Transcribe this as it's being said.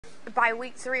by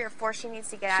week 3 or 4 she needs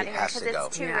to get out of here because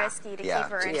it's too risky to keep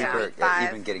her in week 5.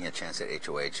 Even getting a chance at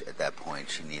HOH at that point,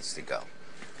 she needs to go.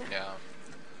 Yeah.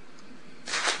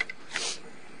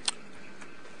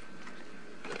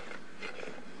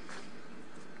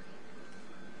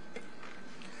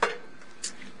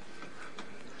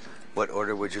 What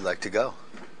order would you like to go?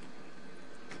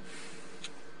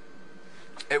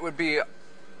 It would be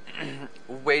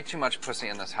way too much pussy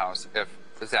in this house if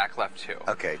Zach left too.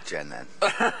 Okay, Jen then.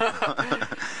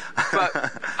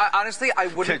 But honestly, I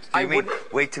wouldn't. Do you mean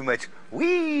way too much?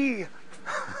 Wee.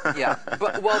 Yeah,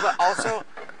 but also,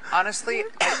 honestly,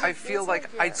 I feel like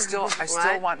I still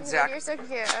want Zach. You're so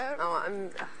cute. Oh,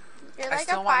 You're I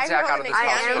still want Zach out of this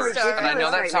house first. And I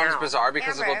know that sounds bizarre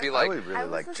because it will be like... I would really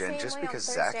like Jen, just because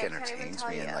Zach entertains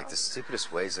me in like the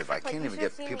stupidest ways. If I can't even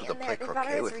get people to play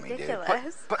croquet with me, dude.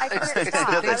 But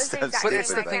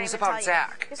it's the things about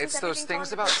Zach. It's those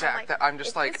things about Zach that I'm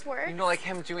just like, you know, like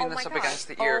him doing this up against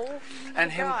the ear.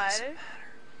 And him...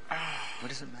 What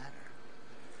does it matter?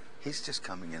 He's just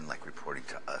coming in like reporting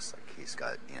to us like he's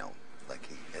got, you know, like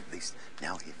he, at least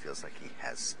now he feels like he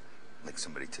has like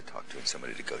somebody to talk to and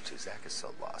somebody to go to. Zach is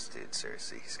so lost, dude.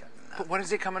 Seriously, he's got nothing. But what does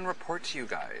he come and report to you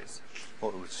guys? Well,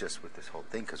 it was just with this whole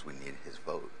thing because we need his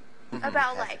vote.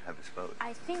 About like, have his vote.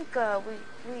 I think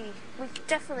we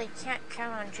definitely can't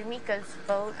count on Jamaica's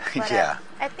vote. But, yeah.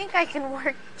 I think I can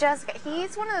work Jessica.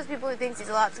 He's one of those people who thinks he's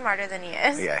a lot smarter than he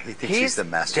is. Yeah, he thinks he's the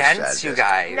master dense, strategist. you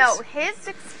guys. No,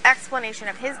 his explanation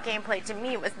of his gameplay to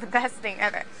me was the best thing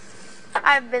ever.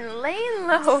 I've been laying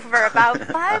low for about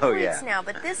 5 weeks now,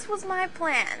 but this was my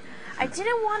plan. I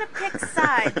didn't want to pick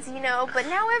sides, you know, but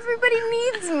now everybody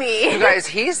needs me. You guys,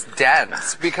 he's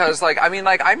dense because, like, I mean,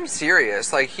 like, I'm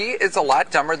serious. Like, he is a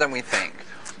lot dumber than we think.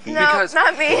 No,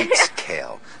 not me. Hates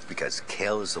Kale because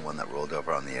Kale is the one that rolled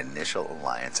over on the initial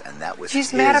alliance, and that was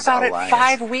he's mad about it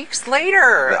 5 weeks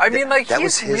later. I mean, like,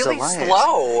 he's really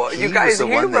slow. You guys, he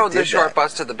rode the short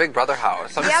bus to the Big Brother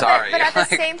house. I'm sorry. But at the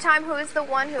same time, who is the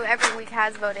one who every week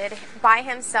has voted by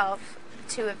himself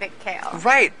to evict Kale?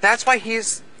 Right. That's why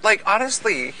he's, like,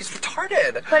 honestly, he's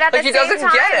retarded. But at like, the he same doesn't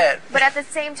time, get it. But at the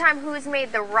same time, who's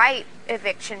made the right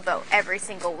eviction vote every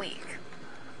single week?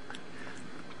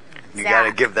 You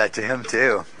gotta give that to him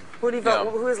too. Who did he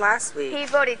vote? Who was last week? He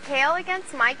voted Kale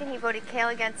against Mike, and he voted Kale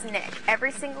against Nick.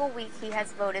 Every single week, he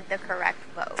has voted the correct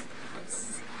vote.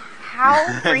 How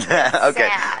freaking okay,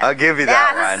 sad. I'll give you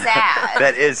that one. Sad.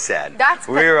 That is sad. That's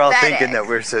we were all pathetic. thinking that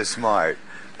we're so smart,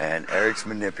 and Eric's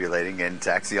manipulating, and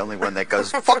Zach's the only one that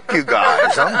goes, "Fuck you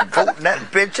guys, I'm voting that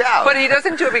bitch out." But he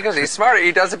doesn't do it because he's smarter.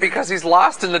 He does it because he's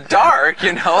lost in the dark.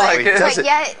 You know, like. But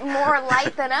yet more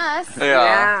light than us.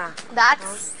 Yeah.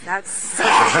 That's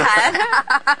sad.